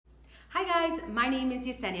guys, my name is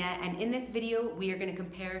Yesenia, and in this video we are going to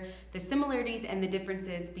compare the similarities and the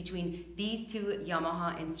differences between these two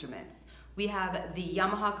Yamaha instruments. We have the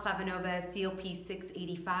Yamaha Clavinova CLP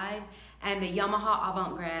 685 and the Yamaha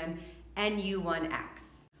Avant-Garde NU1X.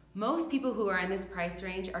 Most people who are in this price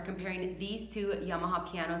range are comparing these two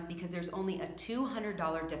Yamaha pianos because there's only a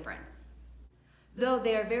 $200 difference. Though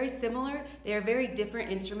they are very similar, they are very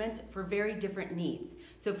different instruments for very different needs.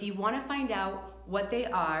 So if you want to find out what they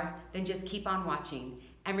are, then just keep on watching.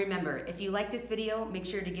 And remember, if you like this video, make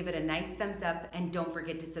sure to give it a nice thumbs up and don't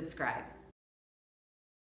forget to subscribe.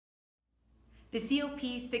 The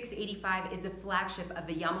CLP 685 is the flagship of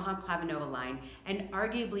the Yamaha Clavinova line and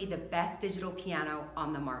arguably the best digital piano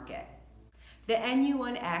on the market. The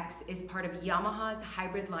NU1X is part of Yamaha's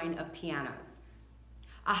hybrid line of pianos.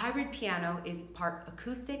 A hybrid piano is part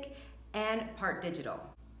acoustic and part digital.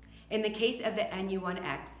 In the case of the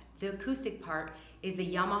NU1X, the acoustic part is the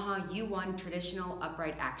Yamaha U1 traditional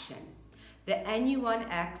upright action. The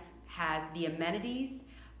NU1X has the amenities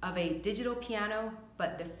of a digital piano,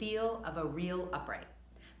 but the feel of a real upright.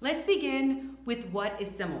 Let's begin with what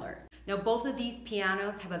is similar. Now, both of these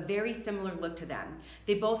pianos have a very similar look to them.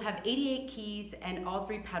 They both have 88 keys and all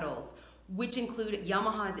 3 pedals, which include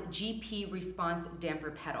Yamaha's GP response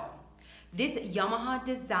damper pedal. This Yamaha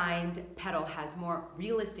designed pedal has more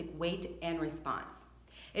realistic weight and response.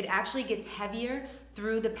 It actually gets heavier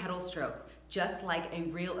through the pedal strokes, just like a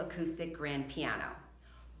real acoustic grand piano.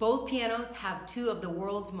 Both pianos have 2 of the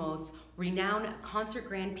world's most renowned concert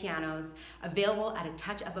grand pianos available at a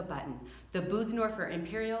touch of a button, the Busendorfer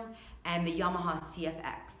Imperial and the Yamaha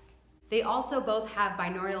CFX. They also both have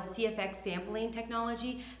binaural CFX sampling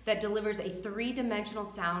technology that delivers a 3-dimensional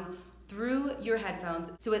sound through your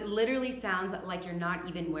headphones, so it literally sounds like you're not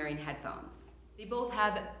even wearing headphones. They both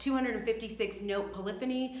have 256-note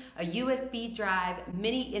polyphony, a USB drive,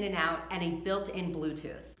 MIDI in and out, and a built-in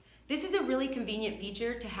Bluetooth. This is a really convenient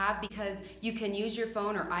feature to have because you can use your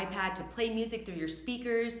phone or iPad to play music through your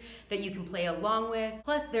speakers that you can play along with.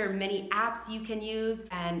 Plus, there are many apps you can use,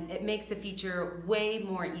 and it makes the feature way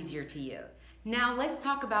more easier to use. Now, let's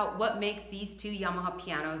talk about what makes these two Yamaha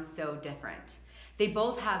pianos so different. They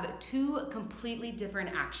both have 2 completely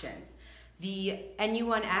different actions. The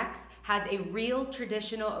NU1X has a real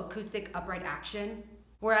traditional acoustic upright action,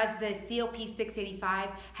 whereas the CLP 685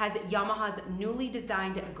 has Yamaha's newly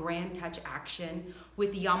designed Grand Touch action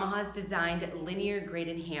with Yamaha's designed linear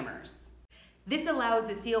graded hammers. This allows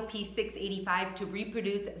the CLP 685 to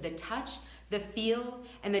reproduce the touch, the feel,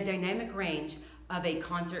 and the dynamic range of a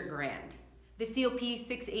concert grand. The CLP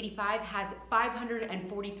 685 has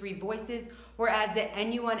 543 voices, whereas the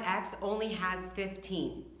NU1X only has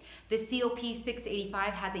 15. The CLP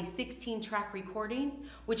 685 has a 16-track recording,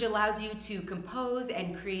 which allows you to compose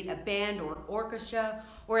and create a band or orchestra,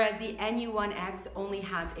 whereas the NU1X only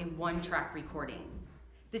has a 1-track recording.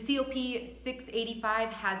 The CLP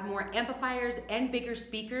 685 has more amplifiers and bigger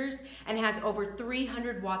speakers and has over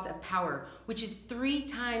 300 watts of power, which is 3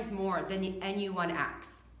 times more than the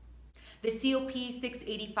NU1X. The CLP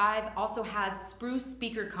 685 also has spruce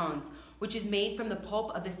speaker cones, which is made from the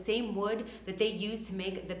pulp of the same wood that they use to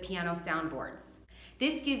make the piano soundboards.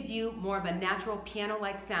 This gives you more of a natural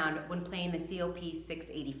piano-like sound when playing the CLP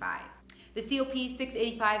 685. The CLP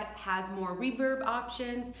 685 has more reverb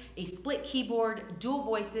options, a split keyboard, dual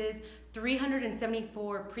voices,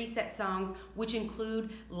 374 preset songs, which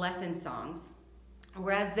include lesson songs,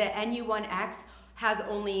 whereas the NU1X has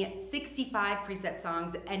only 65 preset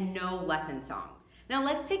songs and no lesson songs. Now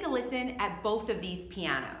let's take a listen at both of these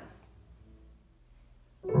pianos.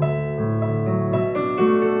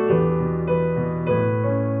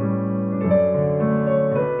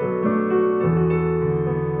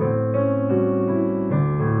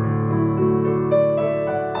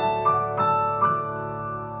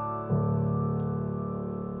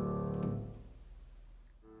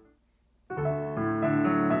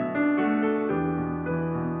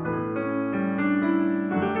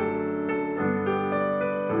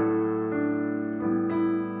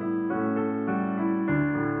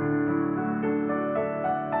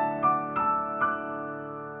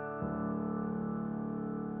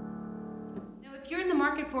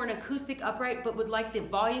 For an acoustic upright but would like the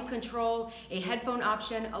volume control, a headphone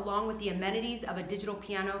option, along with the amenities of a digital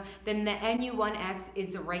piano, then the NU1X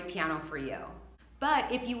is the right piano for you. But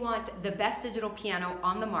if you want the best digital piano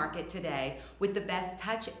on the market today with the best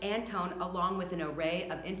touch and tone along with an array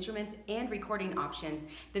of instruments and recording options,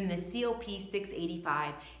 then the CLP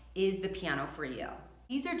 685 is the piano for you.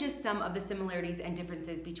 These are just some of the similarities and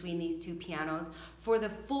differences between these two pianos. For the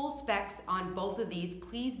full specs on both of these,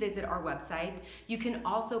 please visit our website. You can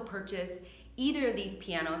also purchase either of these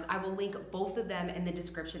pianos, I will link both of them in the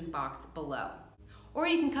description box below. Or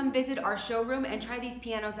you can come visit our showroom and try these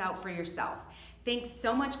pianos out for yourself. Thanks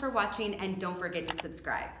so much for watching, and don't forget to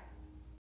subscribe.